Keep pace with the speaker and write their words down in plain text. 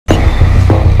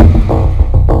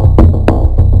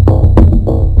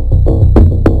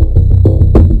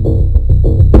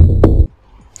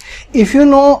if you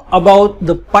know about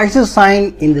the Pisces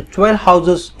sign in the 12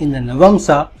 houses in the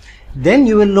Navamsa, then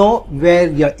you will know where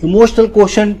your emotional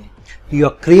quotient,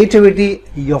 your creativity,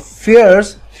 your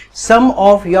fears, some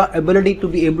of your ability to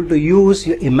be able to use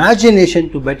your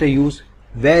imagination to better use,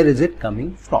 where is it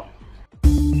coming from.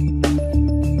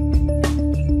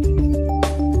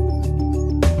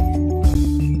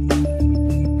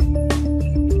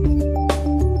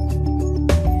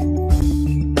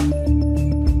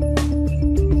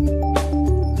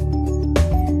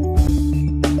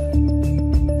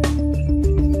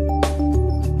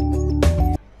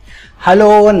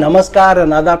 Hello, namaskar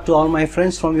and adab to all my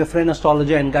friends from your friend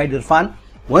astrologer and guide Irfan,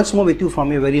 once more with you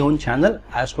from your very own channel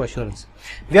Astro Assurance.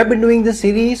 We have been doing the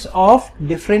series of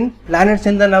different planets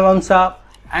in the Navamsa,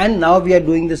 and now we are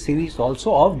doing the series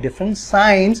also of different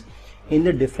signs in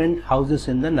the different houses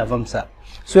in the Navamsa.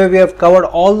 So we have covered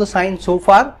all the signs so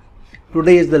far.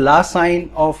 Today is the last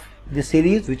sign of the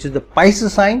series, which is the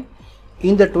Pisces sign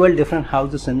in the 12 different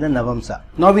houses in the Navamsa.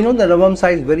 Now we know the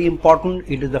Navamsa is very important.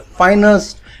 It is the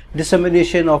finest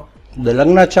dissemination of the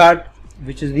Lagna chart,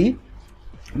 which is the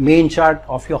main chart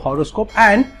of your horoscope,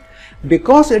 and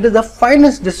because it is the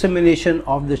finest dissemination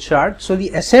of the chart, so the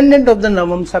ascendant of the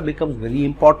Navamsa becomes very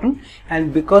important,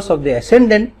 and because of the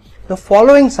ascendant, the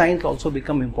following signs also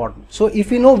become important. So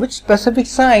if you know which specific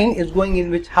sign is going in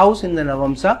which house in the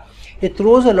Navamsa, it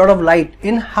throws a lot of light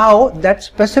in how that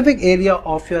specific area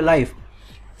of your life,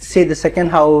 say the second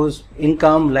house,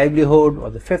 income, livelihood, or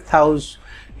the fifth house,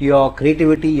 your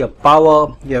creativity, your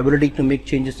power, your ability to make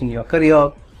changes in your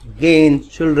career, gains,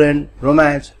 children,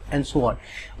 romance, and so on.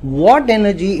 What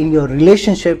energy in your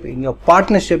relationship, in your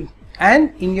partnership,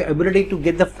 and in your ability to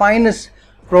get the finest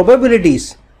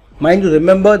probabilities. Mind you,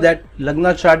 remember that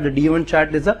Lagna chart, the D1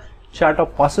 chart, is a chart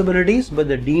of possibilities, but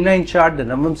the D9 chart, the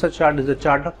Navamsa chart, is a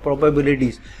chart of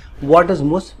probabilities. What is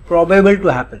most probable to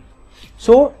happen?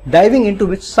 So diving into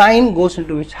which sign goes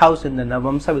into which house in the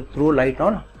Navamsa will throw light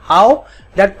on how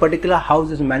that particular house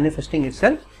is manifesting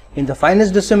itself in the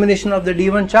finest dissemination of the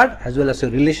D1 chart, as well as your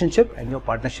relationship and your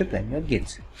partnership and your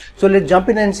gains. So let's jump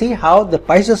in and see how the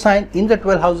Pisces sign in the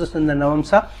 12 houses in the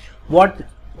Navamsa, what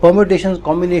permutations,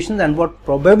 combinations, and what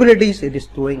probabilities it is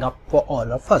throwing up for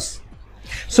all of us.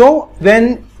 So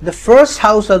when the first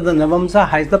house of the Navamsa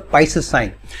has the Pisces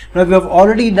sign, now we have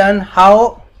already done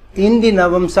how in the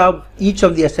Navamsa each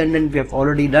of the ascendant we have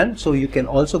already done, so you can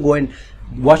also go and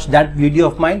watch that video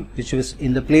of mine, which is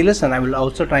in the playlist, and I will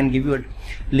also try and give you a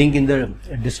link in the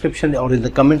description or in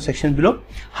the comment section below.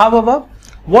 However,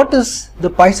 what is the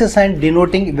Pisces sign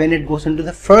denoting when it goes into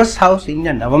the first house in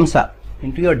your Navamsa,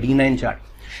 into your D9 chart?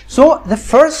 So the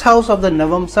first house of the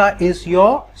Navamsa is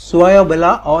your Swaya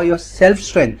Bala, or your self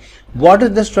strength. What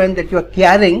is the strength that you are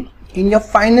carrying in your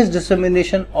finest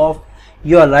dissemination of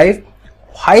your life,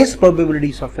 highest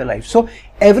probabilities of your life? So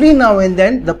every now and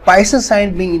then the Pisces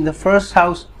sign being in the first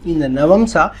house in the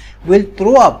Navamsa will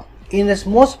throw up in its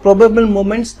most probable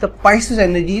moments the Pisces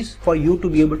energies for you to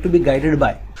be able to be guided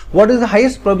by. What is the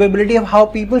highest probability of how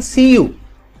people see you,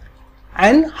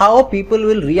 and how people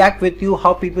will react with you,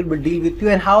 how people will deal with you,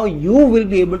 and how you will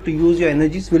be able to use your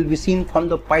energies will be seen from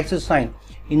the Pisces sign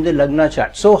in the Lagna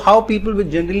chart. So how people will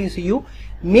generally see you,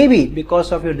 maybe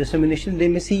because of your dissemination, they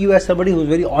may see you as somebody who is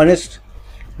very honest,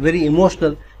 very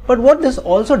emotional. But what this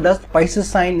also does, Pisces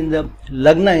sign in the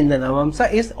Lagna in the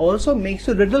Navamsa, is also makes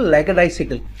you a little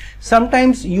lackadaisical.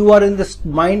 Sometimes you are in this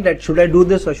mind that should I do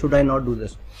this or should I not do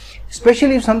this,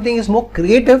 especially if something is more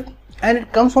creative and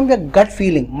it comes from your gut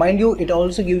feeling. Mind you, it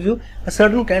also gives you a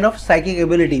certain kind of psychic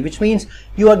ability, which means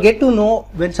you get to know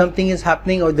when something is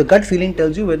happening, or the gut feeling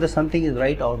tells you whether something is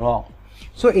right or wrong.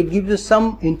 So it gives you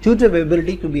some intuitive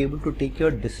ability to be able to take your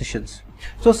decisions.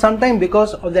 So sometimes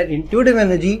because of that intuitive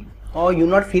energy, or you're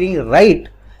not feeling right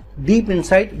deep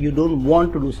inside, you don't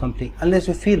want to do something. Unless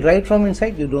you feel right from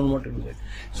inside, you don't want to do it.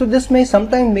 So this may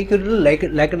sometimes make you a little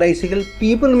lackadaisical.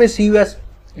 People may see you as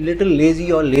a little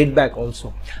lazy or laid back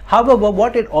also. However,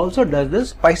 what it also does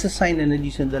is Pisces sign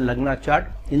energies in the Lagna chart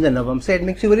in the Navamsa, it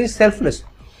makes you very selfless,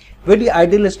 very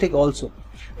idealistic also.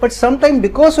 But sometimes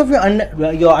because of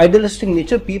your idealistic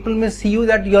nature, people may see you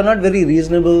that you're not very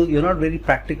reasonable, you're not very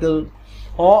practical,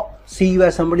 or see you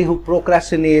as somebody who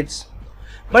procrastinates.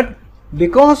 But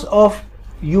because of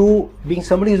you being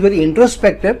somebody who is very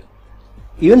introspective,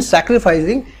 even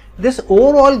sacrificing, this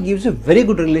overall gives you very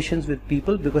good relations with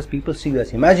people, because people see you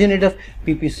as imaginative,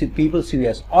 people see you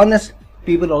as honest,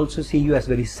 people also see you as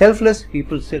very selfless,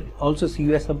 people also see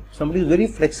you as somebody who is very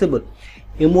flexible,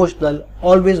 emotional,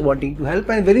 always wanting to help,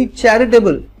 and very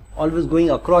charitable, always going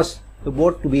across the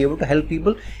board to be able to help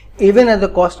people, even at the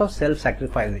cost of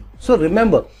self-sacrificing. So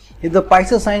remember, if the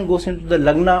Pisces sign goes into the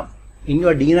Lagna in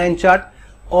your D9 chart,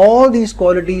 all these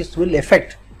qualities will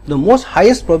affect the most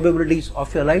highest probabilities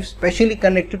of your life, especially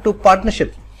connected to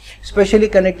partnerships, especially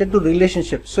connected to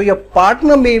relationships. So your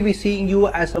partner may be seeing you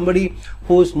as somebody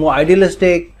who is more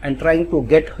idealistic and trying to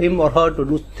get him or her to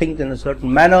do things in a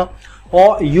certain manner,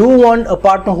 or you want a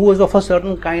partner who is of a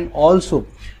certain kind also.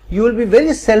 You will be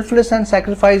very selfless and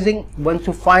sacrificing once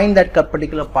you find that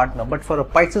particular partner. But for a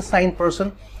Pisces sign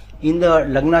person, in the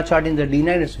Lagna chart, in the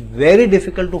D9, it's very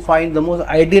difficult to find the most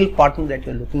ideal partner that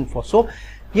you're looking for. So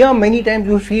yeah, many times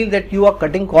you feel that you are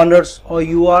cutting corners, or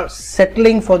you are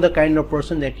settling for the kind of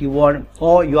person that you want,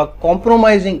 or you are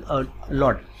compromising a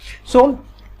lot. So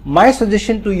my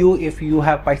suggestion to you, if you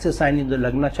have Pisces sign in the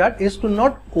Lagna chart, is to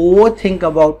not overthink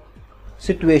about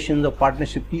situations or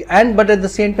partnership, but at the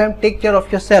same time take care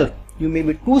of yourself. You may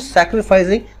be too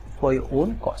sacrificing for your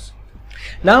own cause.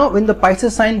 Now when the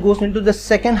Pisces sign goes into the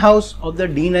second house of the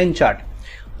D9 chart,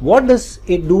 what does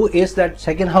it do is that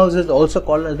second house is also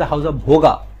called as the house of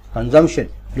bhoga, consumption,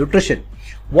 nutrition,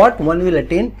 what one will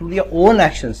attain through their own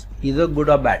actions, either good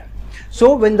or bad.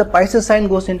 So when the Pisces sign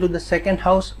goes into the second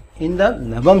house in the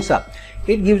Navamsa,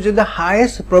 it gives you the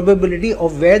highest probability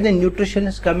of where the nutrition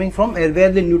is coming from, and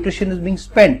where the nutrition is being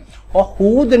spent, or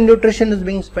who the nutrition is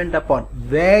being spent upon,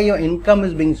 where your income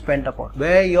is being spent upon,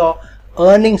 where your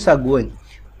earnings are going.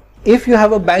 If you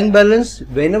have a bank balance,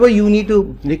 whenever you need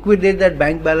to liquidate that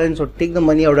bank balance or take the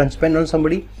money out and spend on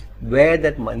somebody, where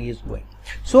that money is going.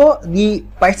 So the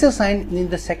Pisces sign in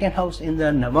the second house in the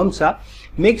Navamsa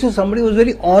makes you somebody who is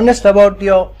very honest about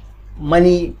your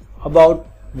money, about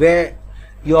where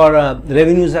your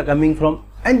revenues are coming from,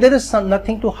 and there is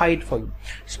nothing to hide for you.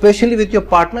 Especially with your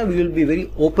partner, we will be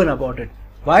very open about it.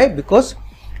 Why? Because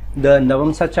the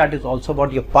Navamsa chart is also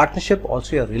about your partnership,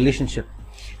 also your relationship.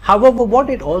 However, what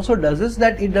it also does is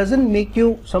that it doesn't make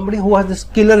you somebody who has this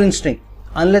killer instinct,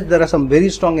 unless there are some very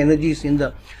strong energies in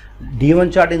the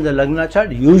D1 chart, in the Lagna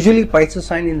chart. Usually Pisces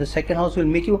sign in the second house will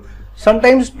make you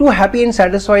sometimes too happy and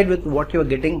satisfied with what you are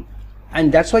getting,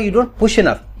 and that's why you don't push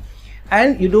enough,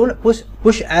 and you don't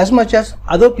push as much as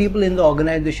other people in the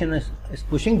organization is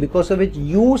pushing, because of which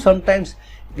you sometimes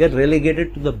get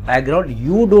relegated to the background.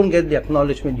 You don't get the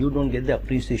acknowledgement, you don't get the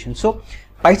appreciation. So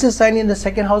Pisces sign in the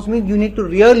second house means you need to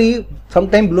really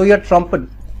sometimes blow your trumpet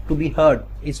to be heard.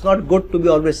 It's not good to be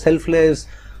always selfless,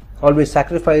 always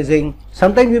sacrificing.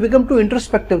 Sometimes you become too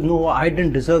introspective. No, I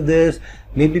didn't deserve this.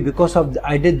 Maybe because of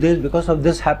I did this, because of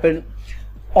this happened.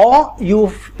 Or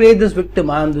you play this victim.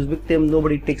 I am this victim.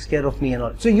 Nobody takes care of me and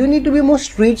all. So you need to be more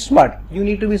street smart. You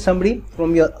need to be somebody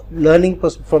from your earning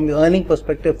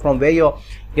perspective, from where you're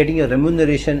getting your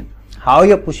remuneration, how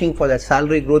you're pushing for that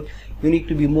salary growth. You need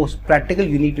to be more practical.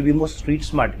 You need to be more street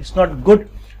smart. It's not good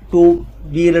to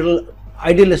be a little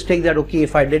idealistic that okay,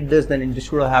 if I did this, then this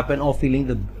should have happened, or feeling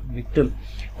the victim,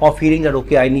 or feeling that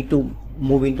okay, I need to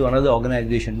move into another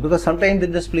organization. Because sometimes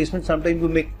with this placement, sometimes you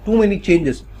make too many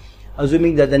changes,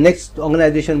 assuming that the next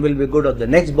organization will be good, or the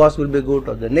next boss will be good,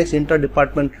 or the next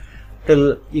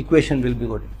interdepartmental equation will be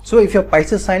good. So if your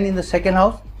Pisces sign in the second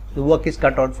house, the work is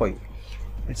cut out for you.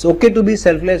 It's okay to be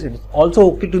selfless. It's also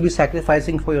okay to be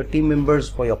sacrificing for your team members,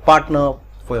 for your partner,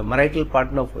 for your marital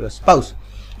partner, for your spouse.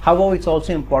 However, it's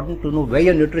also important to know where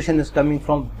your nutrition is coming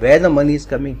from, where the money is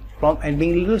coming from, and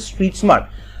being a little street smart.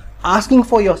 Asking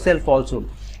for yourself also.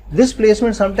 This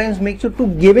placement sometimes makes you too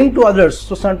giving to others.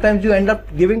 So sometimes you end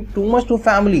up giving too much to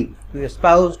family, to your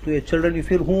spouse, to your children. You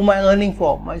feel, who am I earning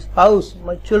for? My spouse,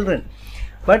 my children.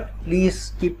 But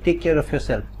please take care of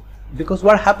yourself. Because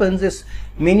what happens is,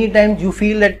 many times you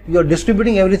feel that you're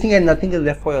distributing everything and nothing is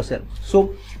left for yourself.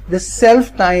 So the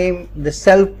self time, the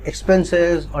self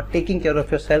expenses, or taking care of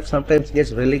yourself sometimes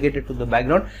gets relegated to the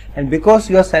background, and because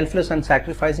you are selfless and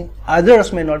sacrificing,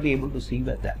 others may not be able to see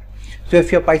that. So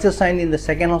if your Pisces sign in the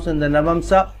second house in the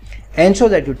Navamsa, ensure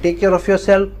that you take care of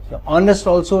yourself. You're honest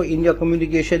also in your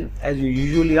communication as you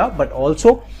usually are, but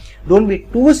also don't be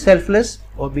too selfless,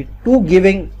 or be too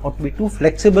giving, or be too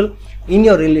flexible in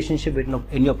your relationship,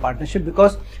 in your partnership,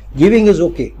 because giving is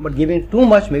okay, but giving too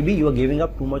much, maybe you are giving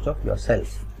up too much of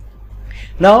yourself.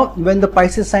 Now when the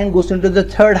Pisces sign goes into the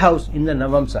third house in the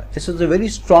Navamsa, this is a very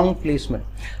strong placement.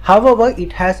 However,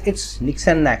 it has its nicks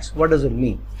and knacks. What does it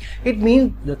mean? It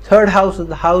means the third house is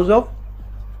the house of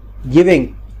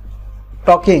giving,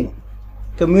 talking,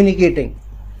 communicating,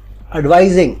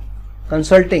 advising,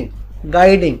 consulting,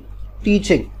 guiding,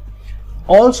 teaching.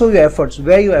 Also your efforts,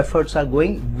 where your efforts are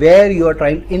going, where you are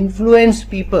trying to influence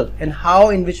people, and how,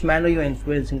 in which manner you are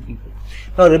influencing people.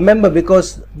 Now remember,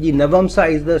 because the Navamsa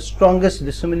is the strongest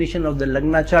dissemination of the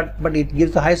Lagna chart, but it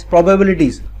gives the highest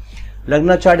probabilities.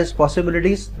 Lagna chart is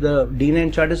possibilities, the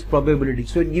D9 chart is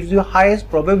probabilities. So it gives you highest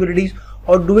probabilities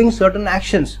or doing certain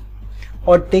actions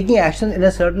or taking action in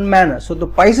a certain manner. So the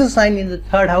Pisces sign in the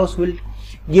third house will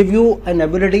give you an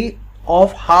ability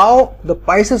of how the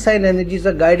Pisces sign energies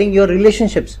are guiding your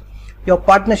relationships, your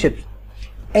partnerships.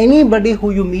 Anybody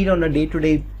who you meet on a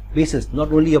day-to-day basis,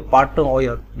 not only your partner or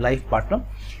your life partner,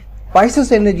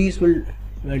 Pisces energies will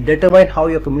determine how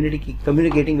you're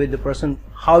communicating with the person,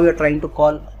 how you're trying to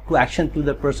call to action to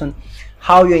the person,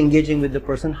 how you're engaging with the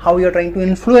person, how you're trying to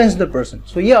influence the person.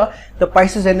 So here the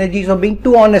Pisces energies are being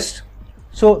too honest.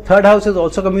 So third house is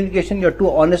also communication. You're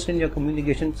too honest in your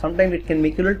communication. Sometimes it can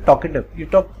make you a little talkative. You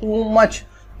talk too much,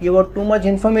 give out too much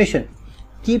information.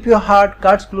 Keep your heart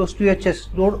cards close to your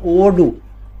chest. Don't overdo.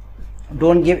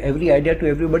 Don't give every idea to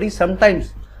everybody.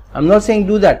 Sometimes, I'm not saying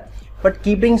do that, but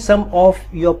keeping some of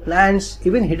your plans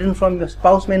even hidden from your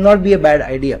spouse may not be a bad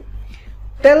idea.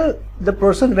 Tell the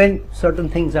person when certain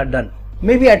things are done.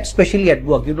 Maybe especially at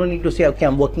work. You don't need to say, okay,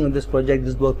 I'm working on this project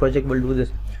project will do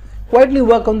this. Quietly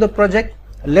work on the project.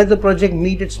 Let the project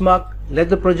meet its mark. Let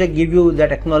the project give you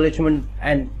that acknowledgement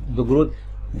and the growth.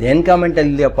 Then come and tell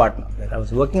your partner that I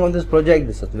was working on this project.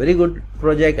 This is a very good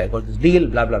project. I got this deal.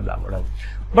 Blah blah blah. Whatever.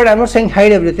 But I'm not saying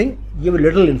hide everything. Give a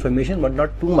little information, but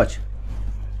not too much.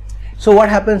 So what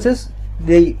happens is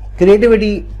the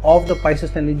creativity of the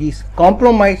Pisces energy is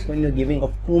compromised when you're giving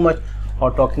up too much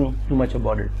or talking too much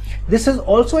about it. This is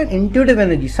also an intuitive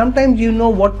energy. Sometimes you know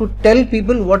what to tell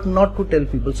people, what not to tell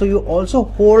people. So you also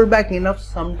hold back enough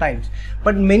sometimes.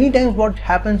 But many times what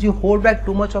happens, you hold back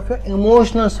too much of your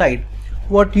emotional side.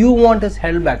 What you want is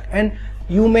held back, and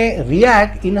you may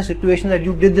react in a situation that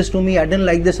you did this to me, I didn't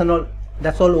like this and all.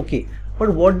 That's all okay.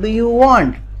 But what do you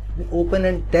want? Open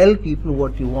and tell people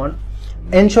what you want.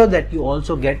 Ensure that you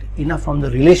also get enough from the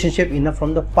relationship, enough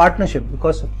from the partnership,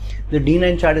 because the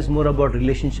D9 chart is more about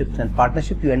relationships and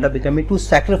partnership. You end up becoming too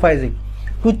sacrificing,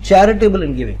 too charitable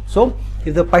in giving. So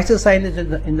if the Pisces sign is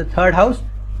in the third house,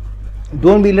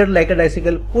 don't be little like a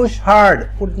bicycle. Push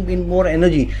hard, put in more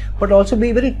energy, but also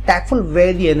be very tactful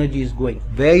where the energy is going,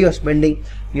 where you're spending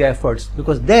your efforts,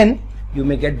 because then you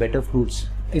may get better fruits.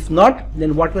 If not,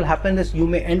 then what will happen is you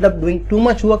may end up doing too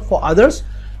much work for others.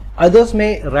 Others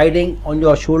may riding on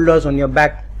your shoulders, on your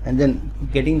back, and then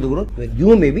getting the growth where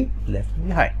you may be left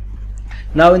behind.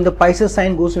 Now, when the Pisces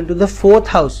sign goes into the fourth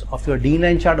house of your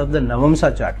D9 chart of the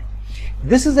Navamsa chart,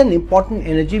 this is an important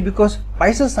energy because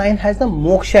Pisces sign has the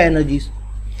moksha energies,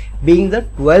 being the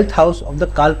 12th house of the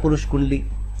Kalpurush Kundli.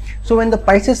 So when the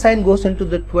Pisces sign goes into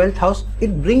the 12th house,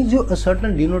 it brings you a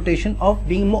certain denotation of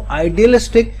being more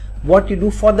idealistic, what you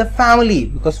do for the family,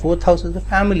 because fourth house is the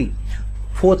family.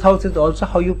 Fourth house is also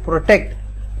how you protect,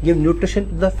 give nutrition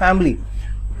to the family,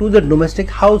 to the domestic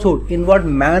household. In what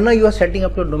manner you are setting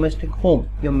up your domestic home,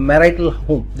 your marital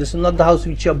home. This is not the house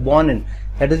which you are born in.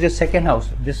 That is your second house.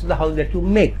 This is the house that you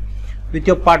make with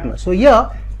your partner. So here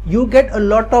you get a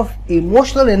lot of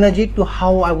emotional energy to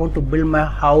how I want to build my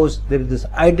house. There is this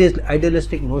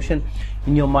idealistic notion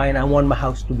in your mind. I want my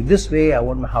house to be this way. I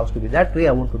want my house to be that way.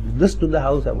 I want to do this to the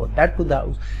house. I want that to the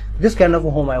house. This kind of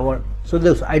a home I want. So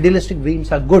those idealistic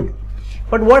dreams are good.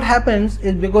 But what happens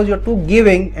is because you're too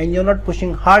giving and you're not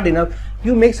pushing hard enough,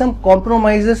 you make some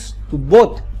compromises to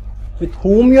both with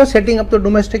whom you're setting up the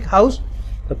domestic house,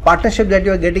 the partnership that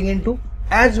you're getting into,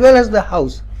 as well as the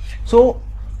house. So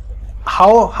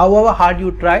however hard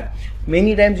you try,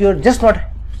 many times you're just not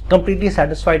completely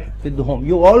satisfied with the home.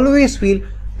 You always feel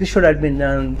this should have been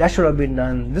done, that should have been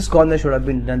done, this corner should have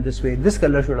been done this way, this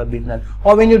color should have been done.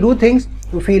 Or when you do things,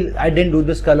 you feel I didn't do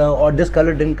this color, or this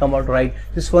color didn't come out right,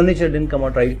 this furniture didn't come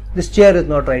out right, this chair is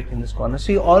not right in this corner.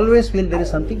 So you always feel there is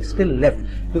something still left,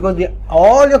 because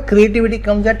all your creativity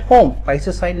comes at home.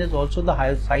 Pisces sign is also the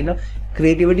highest sign of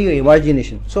creativity or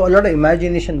imagination. So a lot of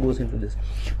imagination goes into this.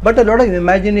 But a lot of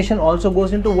imagination also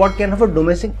goes into what kind of a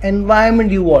domestic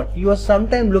environment you want. You are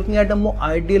sometimes looking at a more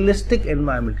idealistic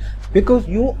environment, because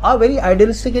you are very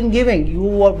idealistic in giving. You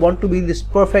want to be this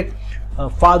perfect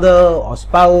father or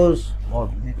spouse, or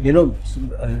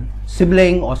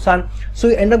sibling or son. So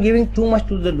you end up giving too much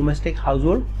to the domestic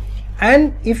household.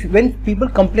 And when people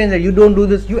complain that you don't do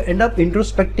this, you end up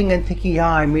introspecting and thinking,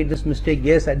 yeah, I made this mistake,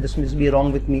 yes, this must be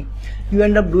wrong with me. You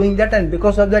end up doing that, and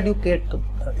because of that you get,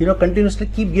 continuously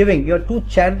keep giving. You're too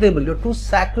charitable, you're too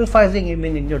sacrificing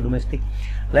even in your domestic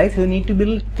life. You need to be a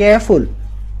little careful.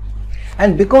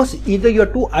 And because either you're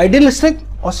too idealistic,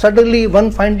 or suddenly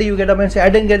one fine day you get up and say, I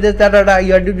didn't get this,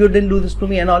 you didn't do this to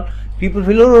me and all. People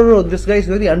feel, oh, this guy is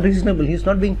very unreasonable, he's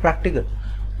not being practical.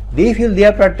 They feel they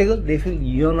are practical, they feel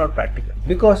you're not practical,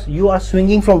 because you are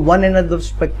swinging from one end of the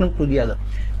spectrum to the other.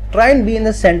 Try and be in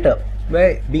the center,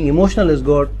 where being emotional is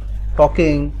good,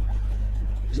 talking,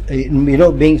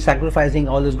 being sacrificing,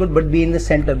 all is good, but be in the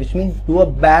center, which means do a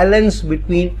balance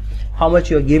between how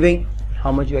much you are giving,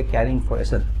 how much you are carrying for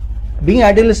yourself. Being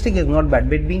idealistic is not bad,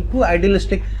 but being too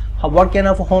idealistic, what kind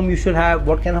of a home you should have,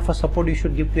 what kind of a support you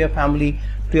should give to your family,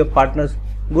 to your partners,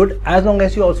 good, as long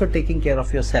as you're also taking care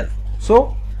of yourself.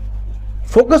 So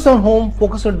focus on home,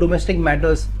 focus on domestic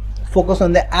matters, focus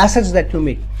on the assets that you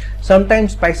make.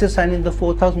 Sometimes Pisces sign in the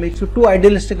 4th house makes you too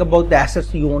idealistic about the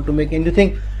assets you want to make, and you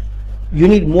think you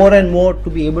need more and more to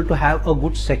be able to have a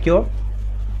good secure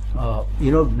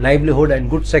livelihood and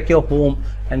good secure home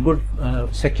and good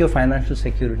secure financial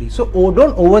security. So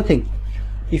don't overthink.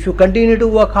 If you continue to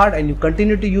work hard and you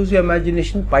continue to use your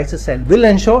imagination, Pisces sign will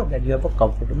ensure that you have a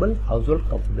comfortable household,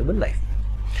 comfortable life.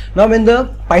 Now when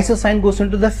the Pisces sign goes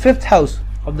into the 5th house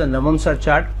of the Navamsa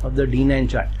chart, of the D9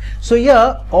 chart, so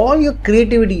here all your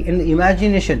creativity and the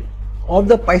imagination of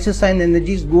the Pisces sign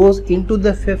energies goes into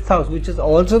the 5th house, which is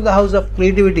also the house of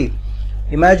creativity,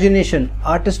 imagination,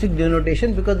 artistic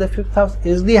denotation, because the 5th house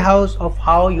is the house of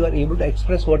how you are able to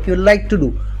express what you like to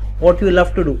do, what you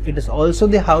love to do. It is also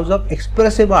the house of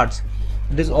expressive arts.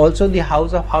 It is also the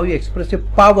house of how you express your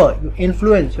power, your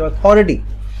influence, your authority.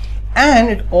 And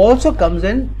it also comes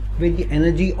in with the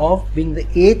energy of being the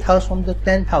 8th house from the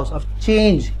 10th house of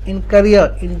change in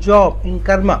career, in job, in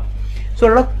karma.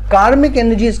 So a lot of karmic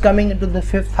energy is coming into the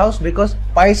 5th house because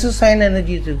Pisces sign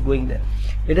energy is going there.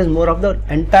 It is more of the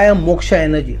entire moksha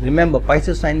energy. Remember,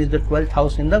 Pisces sign is the 12th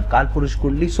house in the Kalpurush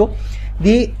Kundli. So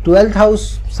the 12th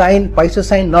house sign, Pisces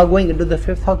sign, now going into the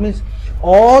 5th house means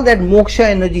all that moksha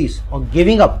energies or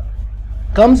giving up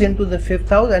comes into the 5th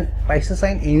house, and Pisces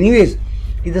sign anyways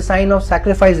is a sign of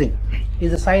sacrificing,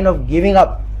 is a sign of giving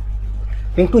up,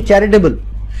 being too charitable.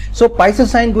 So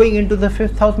Pisces sign going into the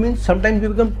 5th house means sometimes you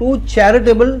become too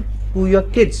charitable to your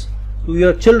kids, to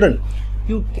your children.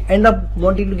 You end up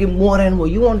wanting to give more and more.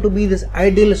 You want to be this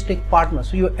idealistic partner.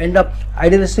 So you end up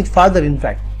idealistic father, in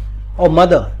fact, or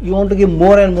mother. You want to give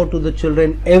more and more to the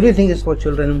children. Everything is for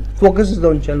children. Focus is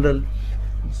on children.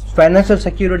 Financial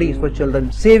security is for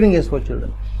children. Saving is for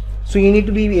children. So you need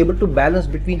to be able to balance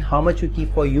between how much you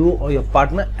keep for you or your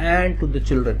partner and to the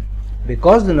children.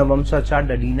 Because the Navamsa chart,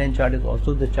 the D9 chart, is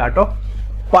also the chart of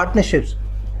partnerships,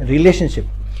 relationship.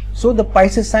 So the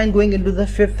Pisces sign going into the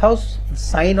 5th house,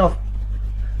 sign of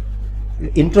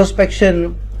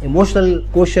introspection, emotional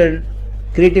quotient,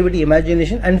 creativity,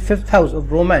 imagination, and 5th house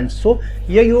of romance. So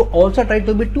here you also try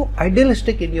to be too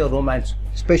idealistic in your romance,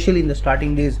 especially in the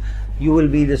starting days. You will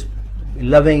be this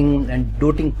loving and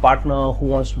doting partner who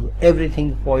wants to do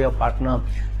everything for your partner,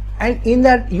 and in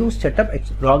that you set up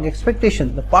wrong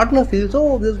expectation. The partner feels,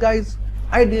 oh, this guy is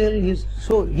ideal,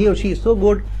 he or she is so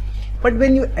good, but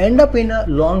when you end up in a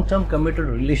long-term committed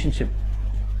relationship,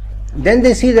 then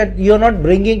they see that you are not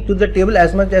bringing to the table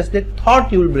as much as they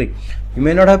thought you will bring. You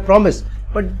may not have promised,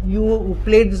 but you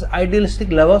played this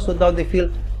idealistic lover, so now they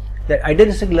feel that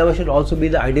idealistic lover should also be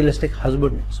the idealistic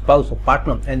husband, spouse or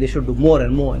partner, and they should do more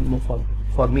and more and more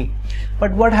for me.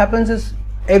 But what happens is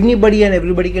everybody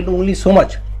can do only so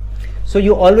much. So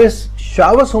you always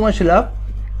shower so much love,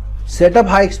 set up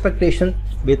high expectation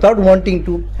without wanting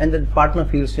to, and the partner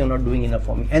feels you're not doing enough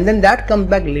for me, and then that comes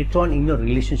back later on in your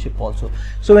relationship also.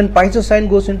 So when Pisces sign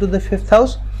goes into the 5th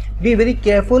house, be very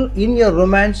careful in your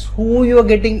romance who you are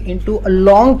getting into a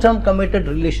long-term committed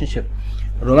relationship.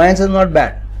 Romance is not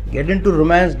bad. Get into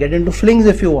romance, get into flings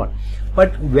if you want,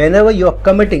 but whenever you are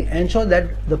committing, ensure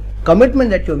that the commitment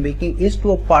that you are making is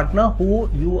to a partner who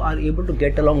you are able to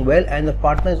get along well, and the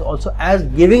partner is also as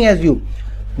giving as you.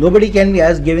 Nobody can be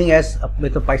as giving as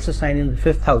with a Pisces sign in the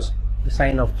 5th house, the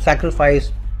sign of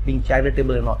sacrifice, being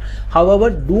charitable and all. However,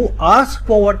 do ask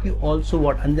for what you also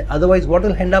want, and otherwise what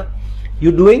will end up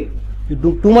you doing? You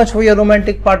do too much for your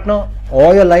romantic partner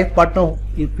or your life partner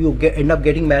if you end up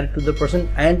getting married to the person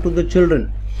and to the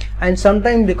children. And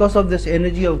sometimes because of this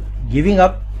energy of giving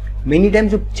up, many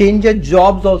times you change your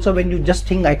jobs also when you just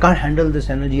think, I can't handle this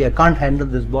energy, I can't handle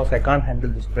this boss, I can't handle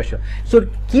this pressure. So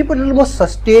keep a little more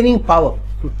sustaining power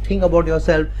to think about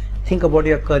yourself, think about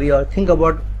your career, think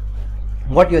about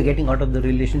what you are getting out of the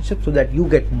relationship, so that you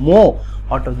get more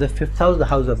out of the 5th house, the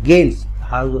house of gains,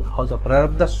 house of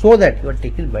Prarabdha, so that you are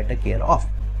taken better care of.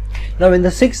 Now when the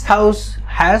 6th house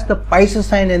has the Pisces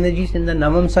sign energies in the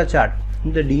Navamsa chart,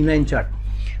 in the D9 chart,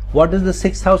 what is the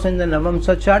 6th house in the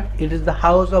Navamsa chart? It is the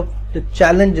house of the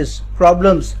challenges,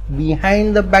 problems,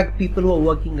 behind the back people who are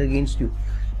working against you,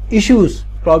 issues,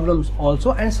 problems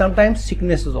also, and sometimes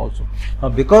sicknesses also. Now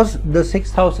because the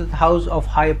 6th house is the house of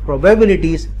higher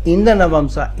probabilities in the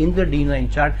Navamsa, in the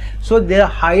D9 chart, so their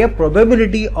higher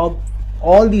probability of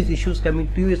all these issues coming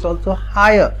to you is also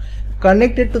higher.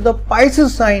 connected to the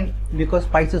Pisces sign, because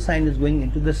Pisces sign is going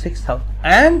into the 6th house,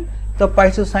 and the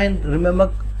Pisces sign,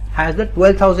 remember, has the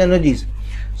 12th house energies.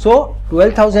 So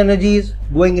 12th house energies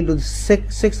going into the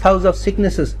 6th house of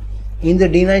sicknesses in the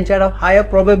D9 chart of higher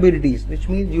probabilities, which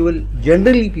means you will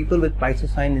generally, people with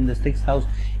Pisces sign in the 6th house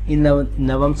in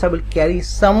Navamsa will carry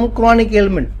some chronic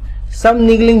ailment, some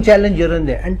niggling challenge here and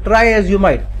there, and try as you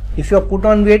might. If you are put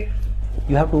on weight,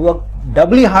 you have to work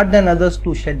doubly hard than others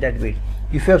to shed that weight.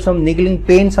 If you have some niggling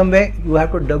pain somewhere, you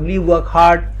have to doubly work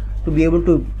hard to be able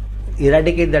to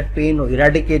eradicate that pain or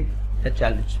eradicate that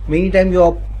challenge. Many times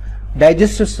your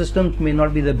digestive systems may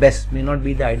not be the best, may not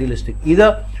be the idealistic.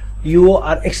 Either you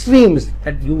are extremes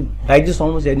that you digest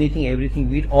almost anything, everything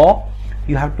you eat, or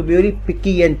you have to be very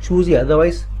picky and choosy,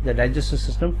 otherwise the digestive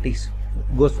system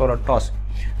goes for a toss.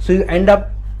 So you end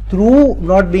up, through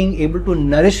not being able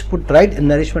to put right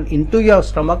nourishment into your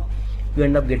stomach, you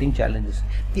end up getting challenges.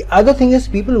 The other thing is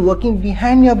people working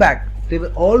behind your back. There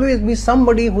will always be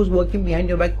somebody who's working behind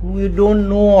your back who you don't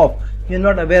know of, you're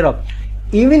not aware of.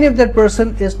 Even if that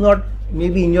person is not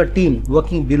maybe in your team,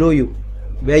 working below you,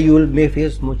 where you may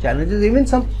face more challenges, even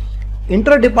some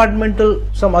intra-departmental,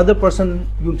 some other person,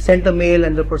 you sent a mail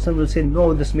and the person will say,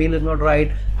 no, this mail is not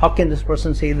right, how can this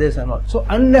person say this and all. So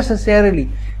unnecessarily,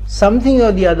 something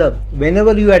or the other,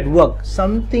 whenever you at work,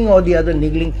 something or the other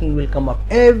niggling thing will come up.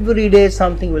 Every day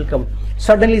something will come.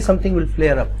 Suddenly something will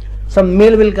flare up. Some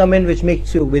mail will come in which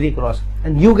makes you very cross,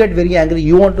 and you get very angry,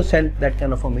 you want to send that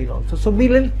kind of a mail also. So be a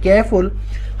little careful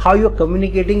how you are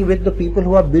communicating with the people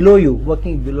who are below you,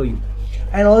 working below you.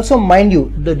 And also mind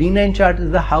you, the D9 chart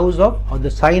is the house of, or the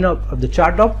sign of the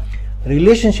chart of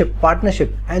relationship,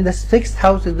 partnership, and the 6th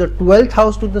house is the 12th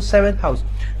house to the 7th house.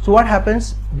 So what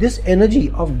happens, this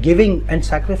energy of giving and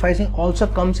sacrificing also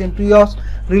comes into your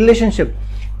relationship.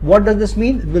 What does this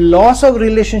mean? The loss of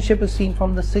relationship is seen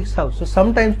from the 6th house. So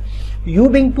sometimes you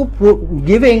being too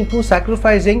giving, too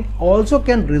sacrificing also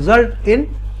can result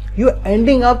in you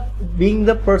ending up being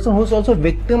the person who's also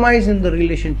victimized in the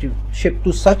relationship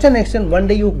to such an extent, one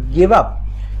day you give up.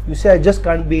 You say, I just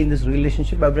can't be in this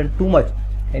relationship, I've done too much,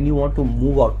 and you want to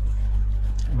move out.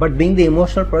 But being the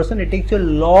emotional person, it takes you a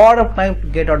lot of time to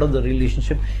get out of the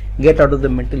relationship, get out of the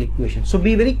mental equation. So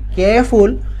be very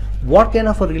careful what kind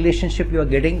of a relationship you are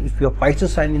getting if you are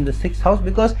Pisces sign in the 6th house,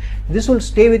 because this will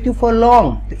stay with you for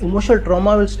long. The emotional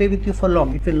trauma will stay with you for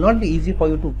long. It will not be easy for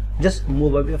you to just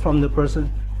move away from the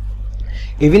person,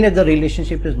 even if the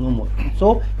relationship is no more.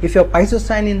 So if your Pisces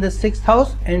sign in the 6th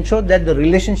house, ensure that the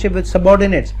relationship with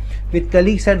subordinates, with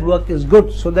colleagues at work is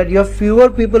good, so that you have fewer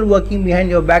people working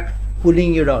behind your back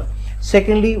pulling you down.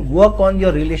 Secondly, work on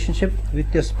your relationship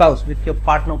with your spouse, with your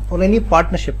partner, or any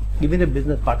partnership, even a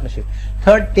business partnership.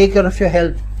 Third, take care of your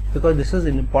health, because this is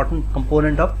an important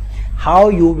component of how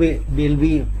you will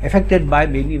be affected by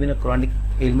maybe even a chronic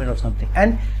ailment or something.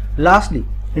 And lastly,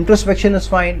 introspection is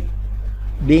fine,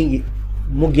 being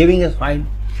giving is fine,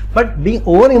 but being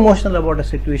over emotional about a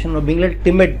situation or being a little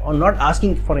timid or not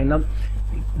asking for enough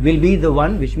will be the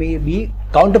one which may be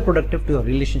counterproductive to your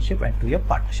relationship and to your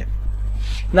partnership.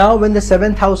 Now when the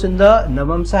 7th house in the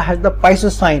Navamsa has the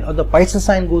Pisces sign, or the Pisces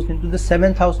sign goes into the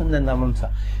 7th house in the Navamsa,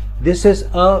 this is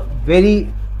a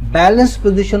very balanced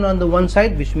position on the one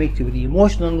side, which makes you very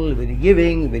emotional, very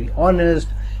giving, very honest,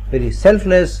 very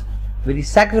selfless, very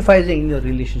sacrificing in your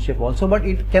relationship also. But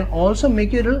it can also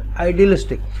make you a little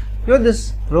idealistic. You are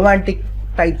this romantic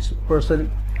types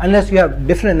person, unless you have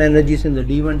different energies in the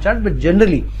D1 chart, but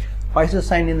generally Pisces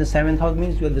sign in the 7th house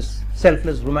means you are this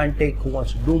selfless romantic who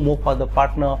wants to do more for the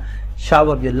partner,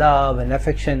 shower your love and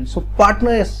affection. So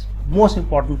partner is most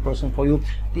important person for you.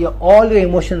 All your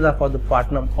emotions are for the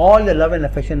partner, all your love and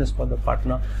affection is for the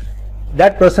partner.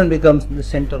 That person becomes the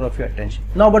center of your attention.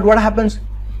 Now, but what happens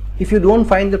if you don't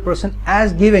find the person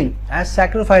as giving, as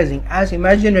sacrificing, as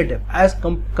imaginative, as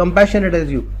compassionate as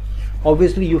you?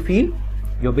 Obviously you feel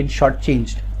you've been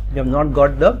shortchanged. You have not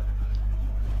got the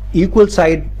equal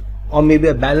side, or maybe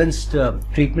a balanced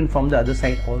treatment from the other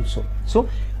side also. So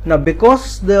now,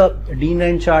 because the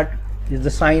D9 chart is the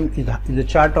sign, is the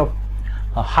chart of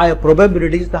higher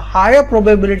probabilities, the higher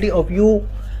probability of you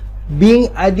being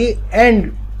at the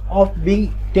end of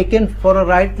being taken for a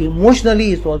ride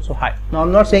emotionally is also high. Now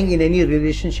I'm not saying in any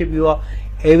relationship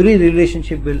every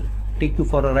relationship will take you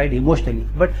for a ride emotionally,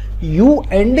 but you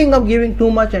ending up giving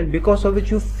too much, and because of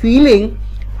which you feeling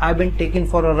I've been taken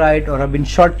for a ride or I've been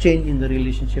shortchanged in the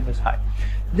relationship is high.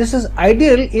 This is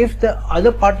ideal if the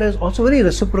other partner is also very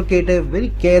reciprocative, very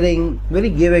caring,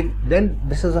 very giving. Then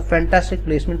this is a fantastic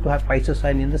placement to have Pisces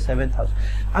sign in the 7th house.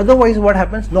 Otherwise what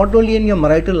happens, not only in your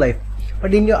marital life,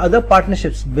 but in your other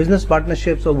partnerships, business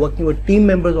partnerships or working with team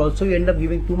members also, you end up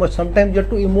giving too much. Sometimes you're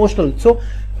too emotional, so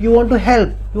you want to help,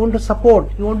 you want to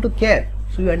support, you want to care,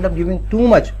 so you end up giving too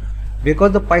much,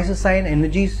 because the Pisces sign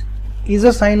energies is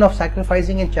a sign of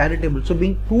sacrificing and charitable. So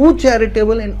being too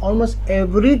charitable in almost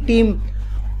every team,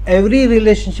 every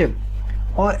relationship,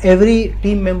 or every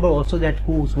team member also that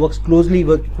who works closely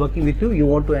working with you, you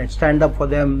want to stand up for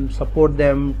them, support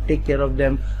them, take care of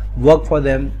them, work for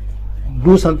them,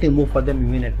 do something more for them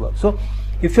even at work. So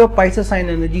if your Pisces sign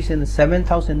energies in the 7th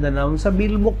house in the Navamsa, be a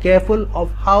little more careful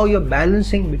of how you're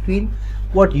balancing between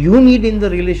what you need in the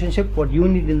relationship, what you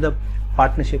need in the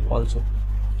partnership also.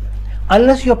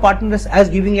 Unless your partner is as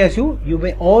giving as you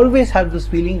may always have this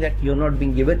feeling that you're not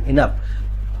being given enough.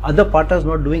 Other partners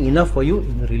not doing enough for you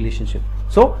in the relationship.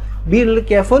 So be a little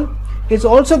careful. It's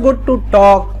also good to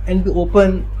talk and be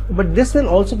open, but this will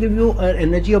also give you an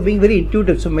energy of being very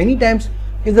intuitive. So many times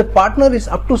if the partner is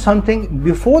up to something,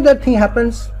 before that thing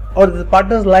happens, or the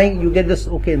partner is lying, you get this,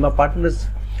 okay, my partner is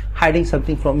hiding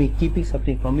something from me, keeping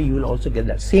something from me, you will also get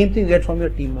that. Same thing you get from your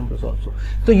team members also.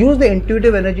 So use the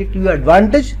intuitive energy to your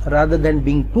advantage rather than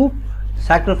being too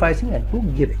sacrificing and too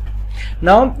giving.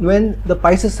 Now when the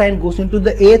Pisces sign goes into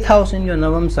the 8th house in your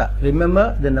Navamsa,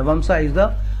 remember the Navamsa is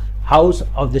the house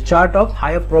of the chart of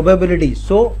higher probabilities.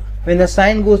 So when the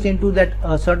sign goes into that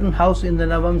certain house in the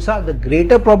Navamsa, the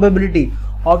greater probability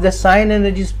of the sign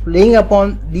energies playing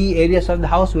upon the areas of the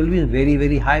house will be very,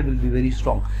 very high, will be very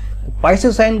strong. The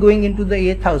Pisces sign going into the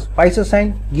 8th house, Pisces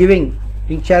sign giving,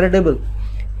 being charitable,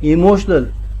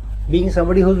 emotional, being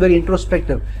somebody who's very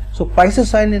introspective. So Pisces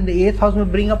sign in the 8th house will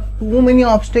bring up too many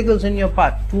obstacles in your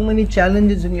path, too many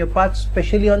challenges in your path,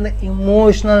 especially on the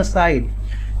emotional side.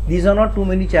 These are not too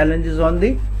many challenges on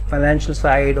the financial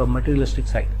side or materialistic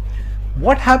side.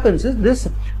 What happens is this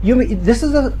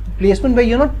is a placement where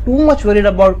you're not too much worried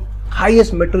about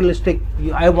highest materialistic,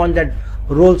 I want that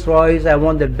Rolls Royce, I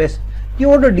want that best. You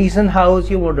want a decent house,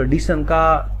 you want a decent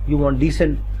car, you want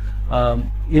decent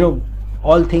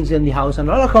all things in the house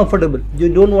and all are comfortable.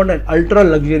 You don't want an ultra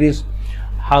luxurious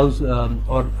house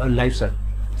or a lifestyle.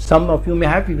 Some of you may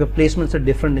have, if your placements are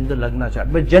different in the Lagna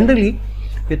chart, but generally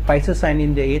with Pisces sign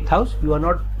in the 8th house, you are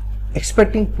not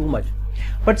expecting too much.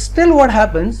 But still what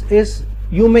happens is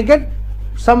you may get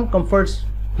some comforts,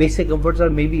 basic comforts, or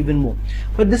maybe even more.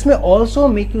 But this may also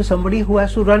make you somebody who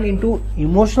has to run into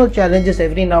emotional challenges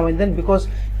every now and then, because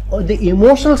the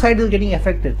emotional side is getting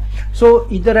affected. So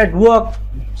either at work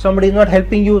somebody is not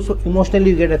helping you, so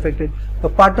emotionally you get affected. The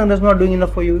partner is not doing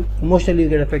enough for you, emotionally you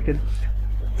get affected.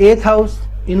 8th house,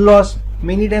 in-laws,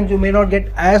 many times you may not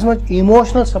get as much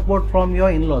emotional support from your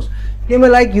in-laws. They may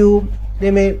like you,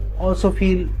 they may also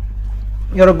feel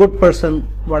you're a good person,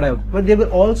 whatever, but there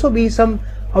will also be some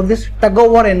of this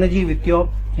tug-of-war energy with your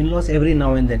in-laws every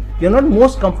now and then. You're not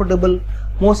most comfortable,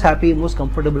 most happy, most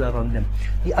comfortable around them.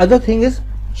 The other thing is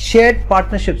shared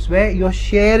partnerships where you're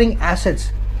sharing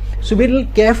assets. So be a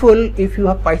little careful if you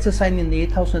have Pisces sign in the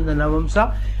 8th house and the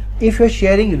Navamsa, if you're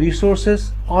sharing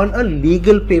resources on a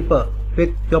legal paper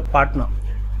with your partner.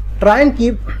 Try and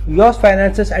keep your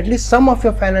finances, at least some of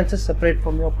your finances, separate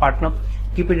from your partner.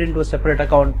 Keep it into a separate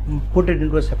account, put it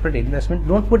into a separate investment.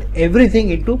 Don't put everything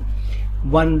into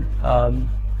one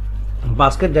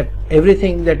basket, that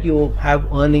everything that you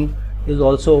have earning is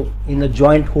also in a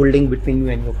joint holding between you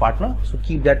and your partner. So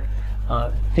keep that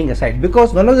thing aside,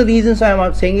 because one of the reasons I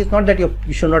am saying is not that you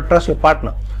should not trust your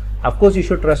partner. Of course you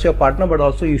should trust your partner, but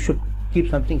also you should keep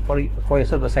something for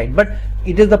yourself aside. But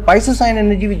it is the Pisces sign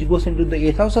energy which goes into the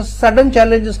 8th house. So sudden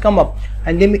challenges come up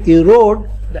and they may erode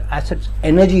the assets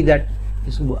energy that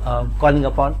is calling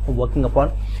upon or working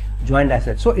upon joint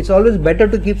assets. So it's always better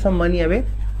to keep some money away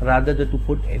rather than to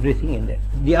put everything in there.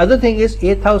 The other thing is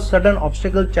 8th house, sudden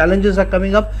obstacle challenges are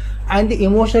coming up and they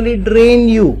emotionally drain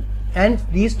you, and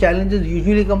these challenges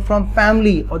usually come from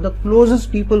family or the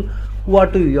closest people who are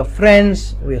to you, your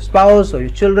friends or your spouse or your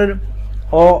children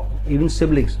or even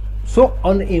siblings. So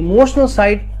on the emotional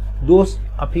side, those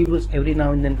upheavals every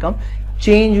now and then come.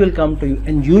 Change will come to you,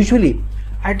 and usually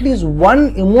at least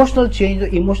one emotional change or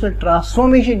emotional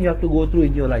transformation you have to go through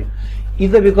in your life,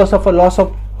 either because of a loss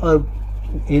of a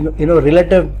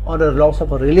relative or a loss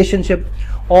of a relationship,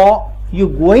 or you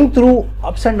going through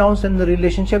ups and downs in the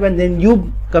relationship and then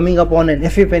you coming upon an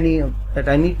epiphany that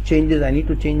I need changes, I need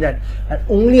to change that, and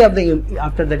only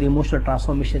after that emotional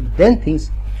transformation then things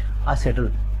are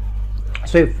settled.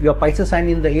 So if your Pisces sign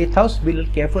in the 8th house, be a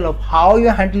little careful of how you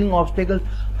are handling obstacles,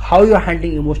 how you are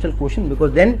handling emotional quotient,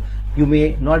 because then you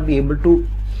may not be able to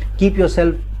keep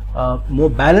yourself more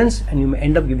balance, and you may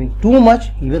end up giving too much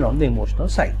even on the emotional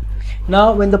side.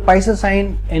 Now when the Pisces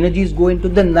sign energies go into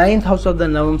the 9th house of the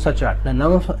Navamsa chart, the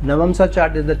Navamsa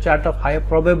chart is the chart of higher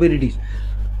probabilities,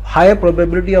 higher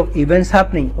probability of events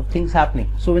happening, of things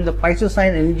happening. So when the Pisces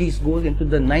sign energies goes into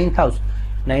the 9th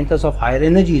house of higher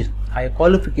energies, higher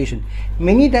qualification,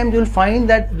 many times you will find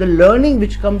that the learning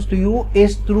which comes to you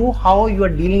is through how you are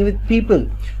dealing with people.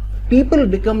 People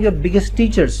become your biggest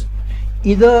teachers,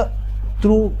 either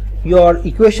through your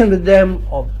equation with them,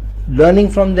 or learning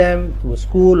from them through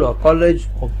school or college,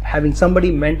 or having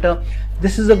somebody mentor.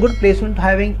 This is a good placement to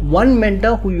having one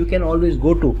mentor who you can always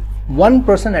go to. One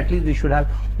person at least you should have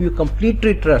who you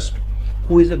completely trust,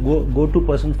 who is a go-to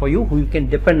person for you, who you can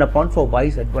depend upon for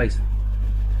wise advice.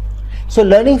 So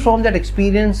learning from that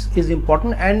experience is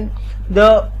important, and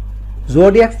the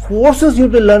zodiac forces you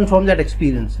to learn from that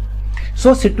experience.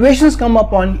 So situations come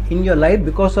upon in your life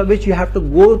because of which you have to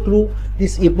go through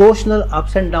these emotional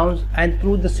ups and downs, and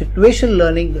through the situation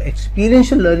learning, the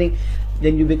experiential learning,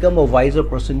 then you become a wiser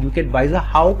person. You get wiser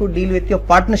how to deal with your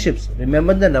partnerships.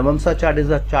 Remember, the Navamsa chart is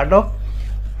a chart of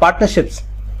partnerships,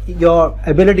 your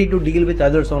ability to deal with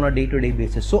others on a day-to-day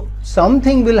basis. So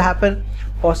something will happen,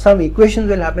 or some equations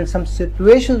will happen, some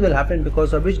situations will happen,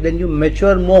 because of which then you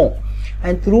mature more,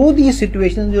 and through these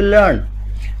situations you learn.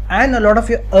 And a lot of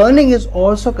your earning is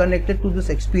also connected to this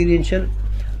experiential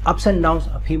ups and downs,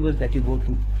 upheavals that you go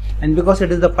through. And because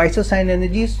it is the Pisces sign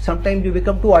energies, sometimes you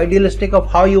become too idealistic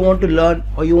of how you want to learn,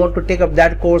 or you want to take up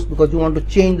that course because you want to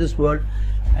change this world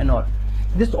and all.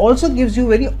 This also gives you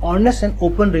very honest and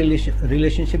open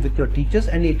relationship with your teachers,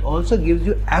 and it also gives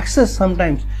you access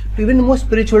sometimes to even more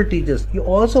spiritual teachers. You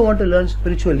also want to learn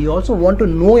spiritually, you also want to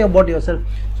know about yourself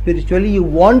spiritually, you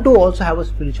want to also have a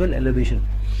spiritual elevation.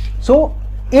 So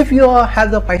if you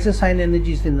have the Pisces sign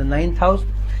energies in the 9th house,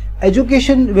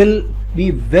 education will be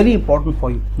very important for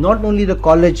you. Not only the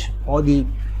college or the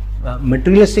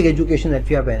materialistic education that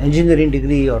you have, an engineering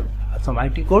degree or some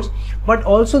IT course, but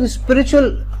also the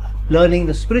spiritual learning,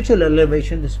 the spiritual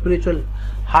elevation, the spiritual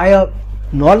higher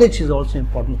knowledge is also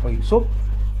important for you. So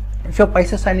if your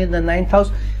Pisces sign in the 9th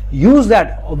house, use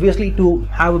that obviously to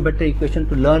have a better equation,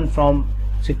 to learn from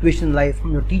situation life,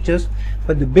 from your teachers,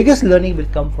 but the biggest learning will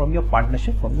come from your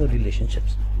partnership, from your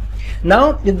relationships.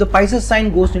 Now if the Pisces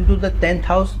sign goes into the 10th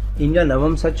house in your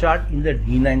Navamsa chart, in the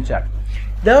D9 chart,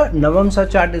 the Navamsa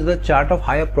chart is the chart of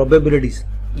higher probabilities,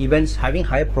 events having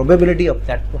higher probability of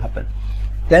that to happen.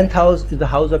 10th house is the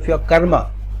house of your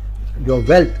karma, your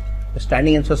wealth, your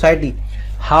standing in society,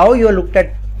 how you are looked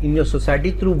at in your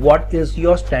society through what is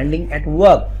your standing at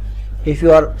work. If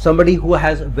you are somebody who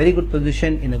has a very good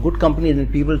position in a good company, then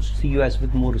people see you as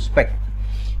with more respect.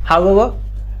 However,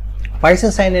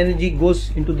 Pisces sign energy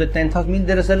goes into the 10th house, means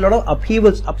there is a lot of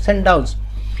upheavals, ups and downs.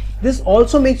 This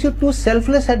also makes you too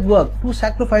selfless at work, too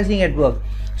sacrificing at work.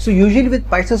 So usually with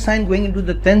Pisces sign going into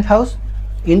the 10th house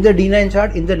in the D9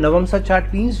 chart, in the Navamsa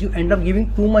chart, means you end up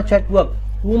giving too much at work,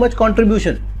 too much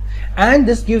contribution, and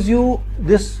this gives you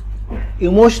this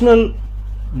emotional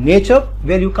nature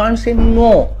where you can't say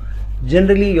no.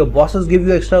 Generally your bosses give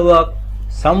you extra work,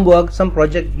 some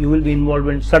project you will be involved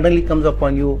in, suddenly comes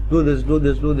upon you, do this,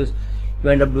 you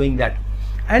end up doing that,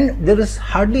 and there is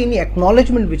hardly any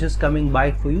acknowledgement which is coming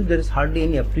by for you, there is hardly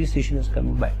any appreciation is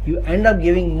coming by. You end up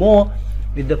giving more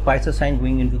with the Pisces sign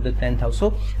going into the 10th house.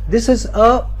 So this is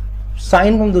a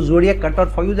sign from the zodiac cut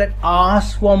out for you, that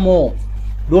ask for more.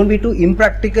 Don't be too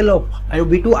impractical or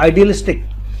be too idealistic.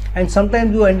 And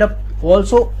sometimes you end up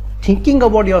also thinking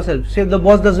about yourself. Say if the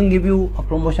boss doesn't give you a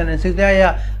promotion and says,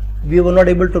 yeah, we were not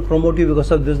able to promote you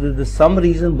because of this, some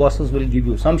reason bosses will give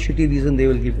you, some shitty reason they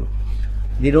will give you.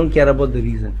 They don't care about the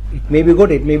reason. It may be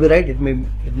good, it may be right, it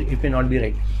may not be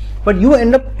right. But you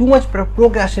end up too much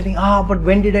procrastinating. But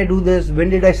when did I do this?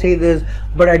 When did I say this?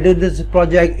 But I did this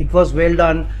project, it was well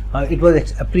done, it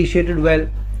was appreciated well.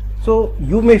 So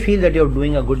you may feel that you're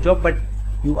doing a good job, but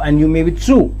you may be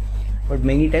true, but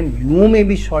many times you may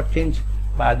be shortchanged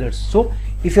by others. So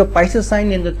if your Pisces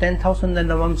sign in the 10th house and the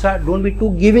Navamsa, don't be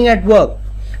too giving at work.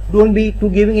 Don't be too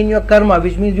giving in your karma,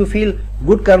 which means you feel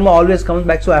good karma always comes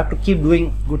back, so I have to keep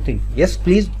doing good things. Yes,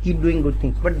 please keep doing good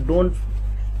things, but don't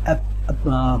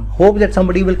hope that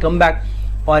somebody will come back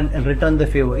and return the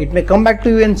favor. It may come back to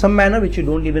you in some manner which you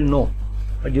don't even know,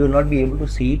 but you will not be able to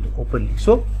see it openly.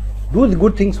 So do the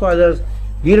good things for others,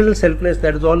 be a little selfless,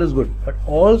 that is always good, but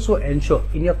also ensure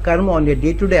in your karma, on your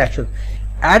day-to-day actions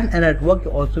and at work,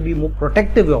 you also be more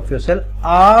protective of yourself.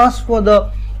 Ask for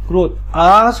the growth,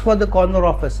 ask for the corner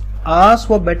office, ask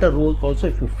for better roles also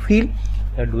if you feel you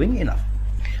are doing enough.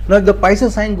 Now if the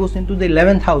Pisces sign goes into the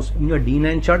 11th house in your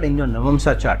D9 chart, in your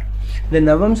Navamsa chart, the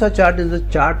Navamsa chart is the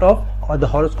chart of or the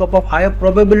horoscope of higher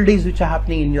probabilities which are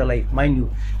happening in your life, mind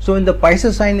you. So when the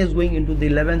Pisces sign is going into the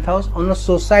 11th house on a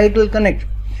societal connect,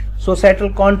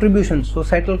 societal contributions,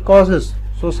 societal causes,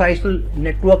 societal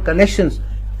network connections,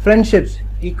 friendships,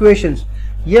 equations,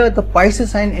 here the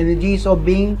Pisces sign energies of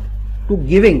being too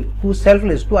giving, too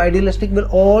selfless, too idealistic will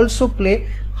also play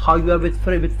how you are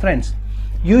with friends.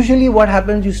 Usually what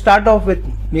happens, you start off with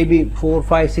maybe 4,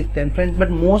 5, 6, 10 friends,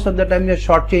 but most of the time you're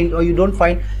shortchanged or you don't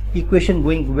find equation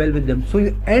going well with them. So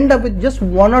you end up with just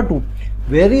 1 or 2.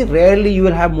 Very rarely you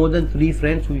will have more than 3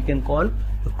 friends who you can call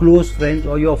close friends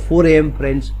or your 4 a.m.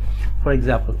 friends, for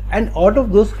example. And out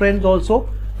of those friends also,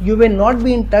 you may not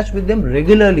be in touch with them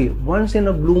regularly. Once in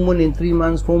a blue moon, in 3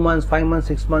 months, 4 months, 5 months,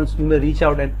 6 months, you may reach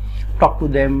out and talk to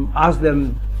them, ask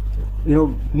them,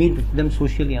 meet with them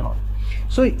socially and all.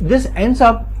 So this ends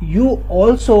up you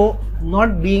also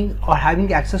not being or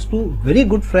having access to very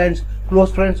good friends,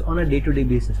 close friends on a day-to-day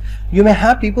basis. You may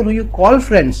have people who you call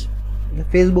friends,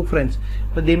 Facebook friends,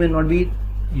 but they may not be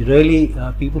really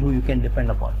people who you can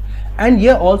depend upon. And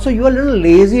here also you are a little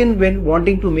lazy in when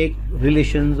wanting to make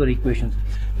relations or equations.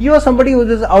 You are somebody who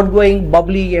is outgoing,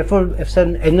 bubbly,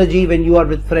 effervescent energy when you are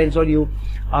with friends or you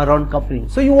are around company.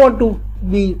 So you want to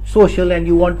be social and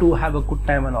you want to have a good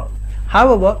time and all.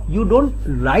 However, you don't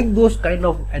like those kind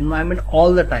of environment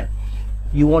all the time.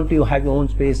 You want to have your own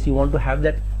space, you want to have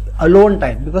that alone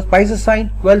time, because Pisces sign,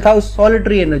 12th house,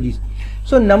 solitary energies.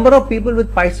 So number of people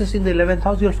with Pisces in the 11th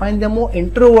house, you'll find them more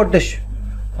introvertish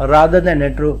rather than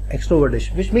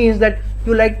extrovertish, which means that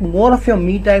you like more of your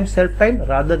me time, self time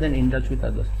rather than in touch with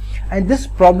others. And this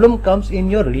problem comes in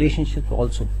your relationships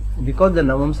also, because the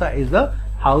Navamsa is the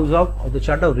house of the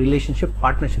chart of relationship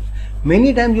partnerships.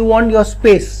 Many times you want your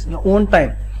space, your own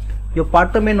time. Your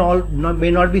partner may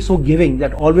not be so giving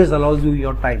that always allows you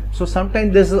your time. So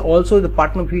sometimes this is also the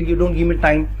partner feel you don't give me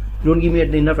time, you don't give me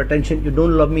enough attention, you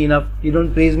don't love me enough, you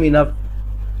don't praise me enough,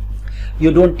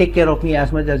 you don't take care of me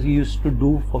as much as you used to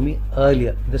do for me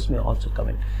earlier. This may also come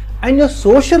in. And your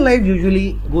social life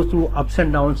usually goes through ups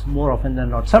and downs more often than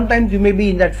not. Sometimes you may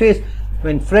be in that phase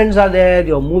when friends are there,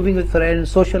 you're moving with friends,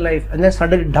 social life, and then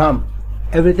suddenly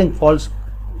everything falls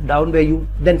down where you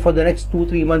then for the next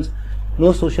 2-3 months,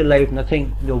 no social life,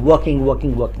 nothing, you're working.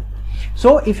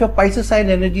 So if your Pisces sign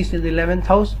energy is in the 11th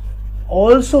house,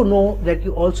 also know that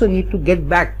you also need to get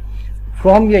back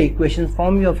from your equations,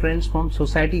 from your friends, from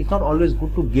society. It's not always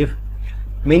good to give.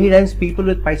 Many times people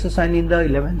with Pisces sign in the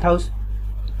 11th house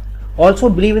also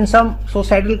believe in some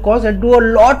societal cause and do a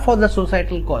lot for the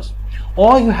societal cause.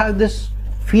 Or you have this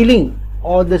feeling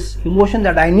or this emotion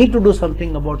that I need to do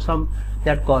something about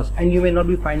that cause, and you may not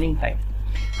be finding time.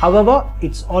 However,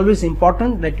 it's always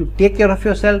important that you take care of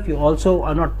yourself. You also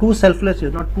are not too selfless,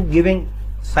 you're not too giving.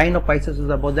 Sign of Pisces is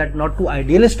about that, not too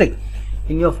idealistic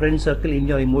in your friend circle, in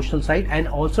your emotional side, and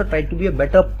also try to be a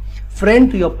better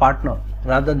friend to your partner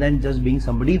rather than just being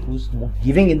somebody who's more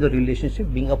giving in the relationship.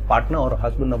 Being a partner or a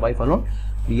husband or wife alone,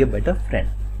 be a better friend.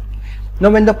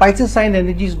 Now when the Pisces sign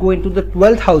energies go into the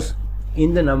 12th house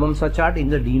in the Navamsa chart, in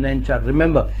the D9 chart,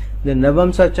 remember the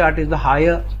Navamsa chart is the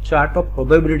higher chart of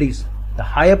probabilities. The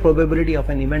higher probability of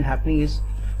an event happening is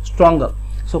stronger.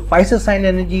 So Pisces sign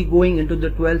energy going into the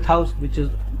 12th house, which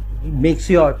makes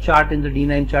your chart in the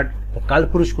D9 chart the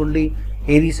Kalpurush Kundi,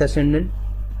 Aries ascendant,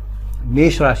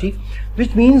 Mesh Rashi,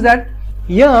 which means that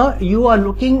here you are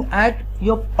looking at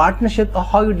your partnership or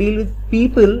how you deal with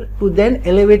people to then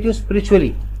elevate you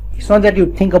spiritually. It's not that you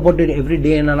think about it every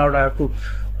day and aloud, I have to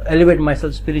elevate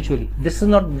myself spiritually. This is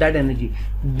not that energy.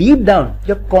 Deep down,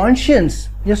 your conscience,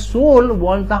 your soul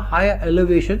wants the higher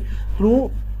elevation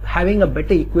through having a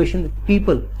better equation with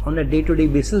people on a day-to-day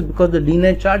basis, because the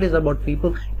D9 chart is about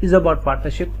people, is about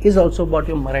partnership, is also about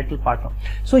your marital partner.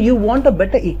 So you want a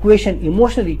better equation,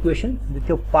 emotional equation with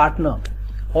your partner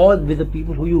or with the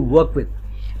people who you work with.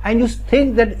 And you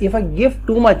think that if I give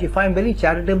too much, if I'm very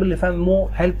charitable, if I'm more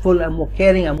helpful, I'm more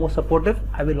caring, I'm more supportive,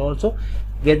 I will also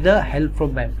get the help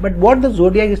from them. But what the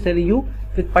zodiac is telling you,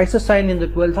 with Pisces sign in the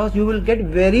 12th house, you will get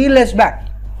very less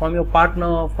back from your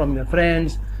partner, from your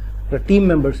friends, your team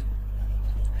members.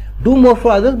 Do more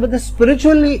for others, but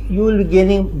spiritually you will be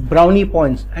gaining brownie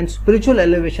points, and spiritual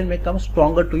elevation may come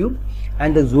stronger to you,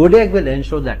 and the zodiac will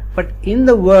ensure that. But in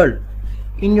the world,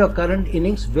 in your current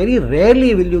innings, very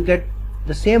rarely will you get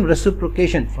the same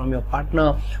reciprocation from your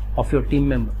partner, of your team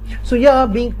member. So yeah,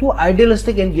 being too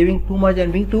idealistic and giving too much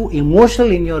and being too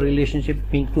emotional in your relationship,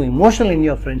 being too emotional in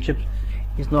your friendships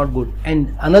is not good.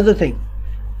 And another thing,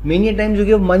 many times you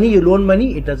give money, you loan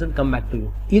money, it doesn't come back to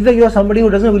you. Either you are somebody who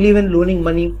doesn't believe in loaning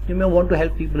money, you may want to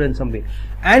help people in some way,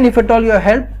 and if at all you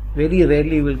help, very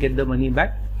rarely you will get the money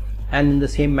back and in the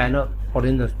same manner or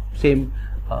in the same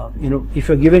if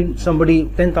you're giving somebody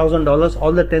 $10,000,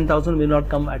 all the 10,000 will not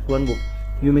come at one go.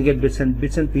 You may get bits and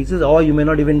pieces, or you may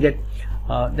not even get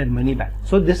that money back.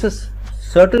 So this is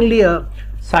certainly a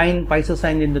sign, Pisces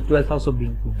sign, in the 12th house of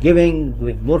being giving,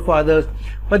 doing more for others.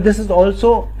 But this is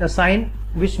also a sign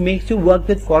which makes you work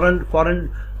with foreign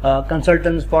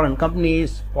consultants, foreign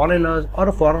companies, foreigners, or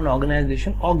a foreign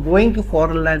organization, or going to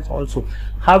foreign lands also.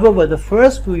 However, the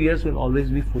first few years will always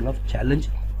be full of challenge,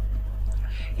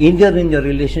 either in your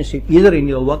relationship, either in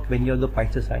your work, when you have the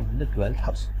Pisces sign in the 12th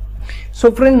house.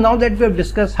 So friends, now that we have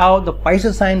discussed how the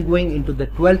Pisces sign going into the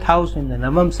 12th house in the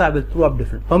Navamsa will throw up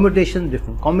different permutations,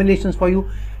 different combinations for you.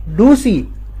 Do see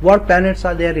what planets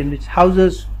are there in which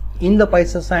houses in the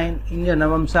Pisces sign, in your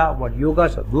Navamsa, what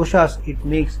yogas or doshas it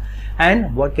makes,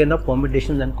 and what kind of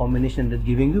permutations and combinations it's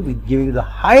giving you the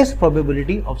highest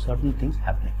probability of certain things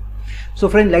happening. So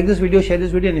friends, like this video, share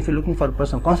this video, and if you're looking for a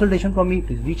personal consultation from me,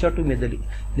 please reach out to me at the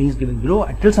links given below.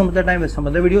 Until some other time with some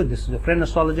other video, this is your friend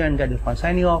astrologer and guide Irfan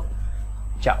signing off.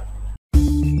 Ciao.